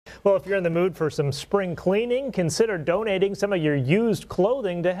Well, if you're in the mood for some spring cleaning, consider donating some of your used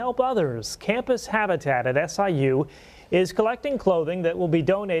clothing to help others. Campus Habitat at SIU is collecting clothing that will be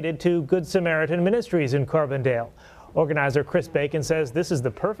donated to Good Samaritan Ministries in Carbondale. Organizer Chris Bacon says this is the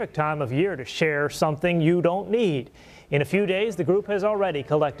perfect time of year to share something you don't need. In a few days, the group has already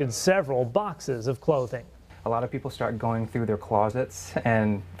collected several boxes of clothing. A lot of people start going through their closets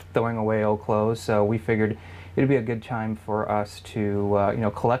and throwing away old clothes, so we figured it'd be a good time for us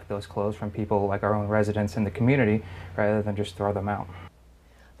to collect those clothes from people like our own residents in the community rather than just throw them out.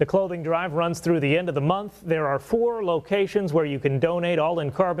 The clothing drive runs through the end of the month. There are 4 locations where you can donate, all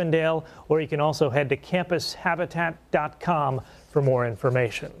in Carbondale, or you can also head to campushabitat.com for more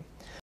information.